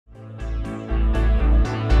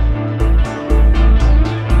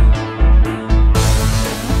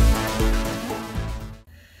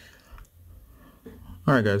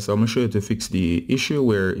Alright guys, so I'm going to show you to fix the issue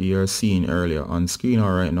where you're seeing earlier on screen,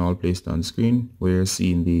 or right now I'll place it on screen, where you're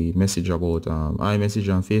seeing the message about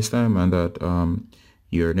iMessage and Facetime, and that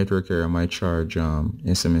your network carrier might charge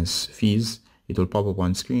SMS fees. It will pop up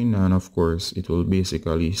on screen, and of course it will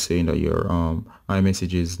basically say that your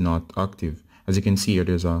iMessage is not active. As you can see here,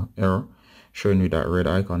 there's an error showing me that red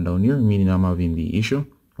icon down here, meaning I'm having the issue.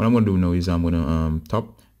 What I'm going to do now is I'm going to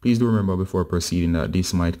top. Please do remember before proceeding that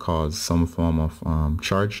this might cause some form of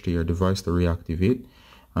charge to your device to reactivate.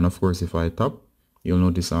 And of course, if I tap, you'll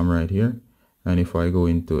notice I'm right here. And if I go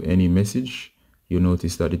into any message, you'll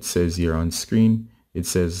notice that it says here on screen, it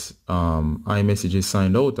says iMessage is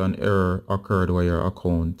signed out, an error occurred while your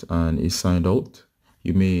account and is signed out.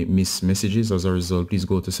 You may miss messages. As a result, please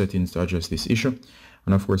go to settings to address this issue.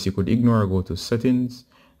 And of course, you could ignore or go to settings.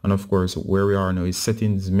 And of course, where we are now is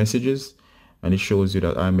settings, messages. And it shows you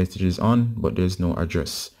that iMessage is on, but there's no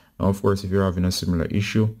address. Now, of course, if you're having a similar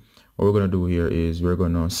issue, what we're going to do here is we're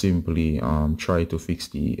going to simply try to fix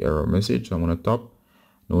the error message. So I'm going to tap.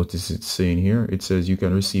 Notice it's saying here, it says you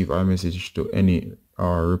can receive iMessage to any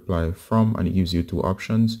reply from, and it gives you two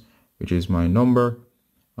options, which is my number.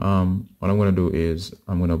 What I'm going to do is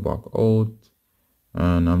I'm going to back out,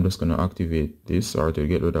 and I'm just going to activate this, or to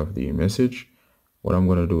get rid of the message. What I'm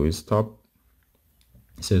going to do is tap.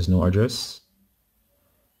 It says no address.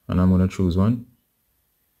 And I'm going to choose one.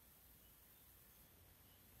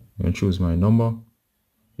 I'm going to choose my number.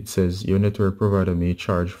 It says your network provider may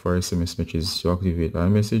charge for SMS messages to activate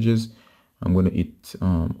iMessages. I'm going to hit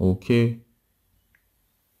OK.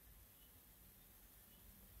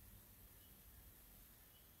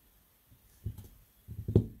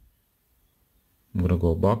 I'm going to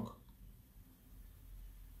go back.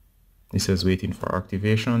 It says waiting for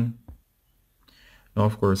activation. Now,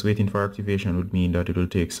 of course, waiting for activation would mean that it will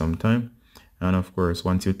take some time. And of course,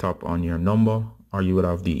 once you tap on your number, or you would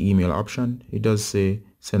have the email option, it does say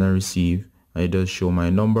send and receive, and it does show my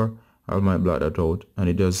number. I might blot that out, and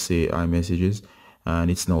it does say iMessages, and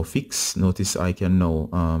it's now fixed. Notice I can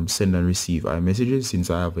now send and receive iMessages since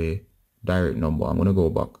I have a direct number. I'm going to go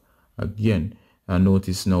back again, and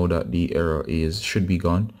notice now that the error should be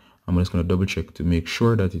gone. I'm just going to double check to make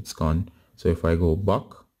sure that it's gone. So if I go back,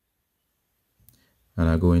 and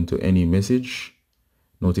I go into any message,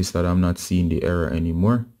 notice that I'm not seeing the error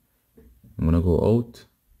anymore. I'm going to go out.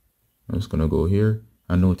 I'm just going to go here,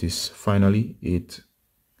 and notice finally it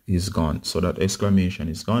is gone. So that exclamation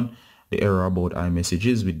is gone. The error about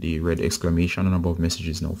iMessages with the red exclamation and above message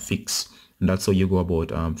is now fixed. And that's how you go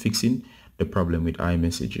about fixing the problem with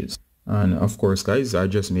iMessages. And of course, guys, I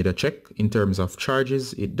just made a check in terms of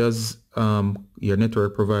charges. It does, your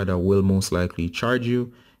network provider will most likely charge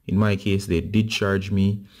you. In my case, they did charge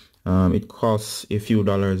me. It costs a few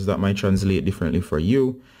dollars. That might translate differently for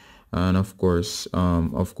you. And of course,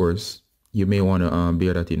 you may want to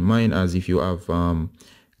bear that in mind, as if you have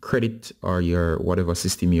credit or your whatever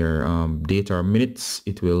system, your data or minutes,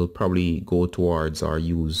 it will probably go towards or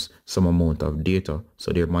use some amount of data.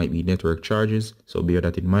 So there might be network charges. So bear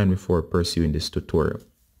that in mind before pursuing this tutorial.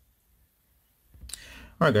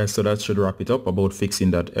 Alright guys, so that should wrap it up about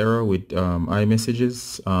fixing that error with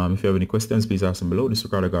iMessages. If you have any questions, please ask them below. This is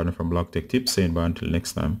Ricardo Gardner from Blog Tech Tips, saying bye until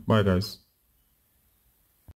next time. Bye guys.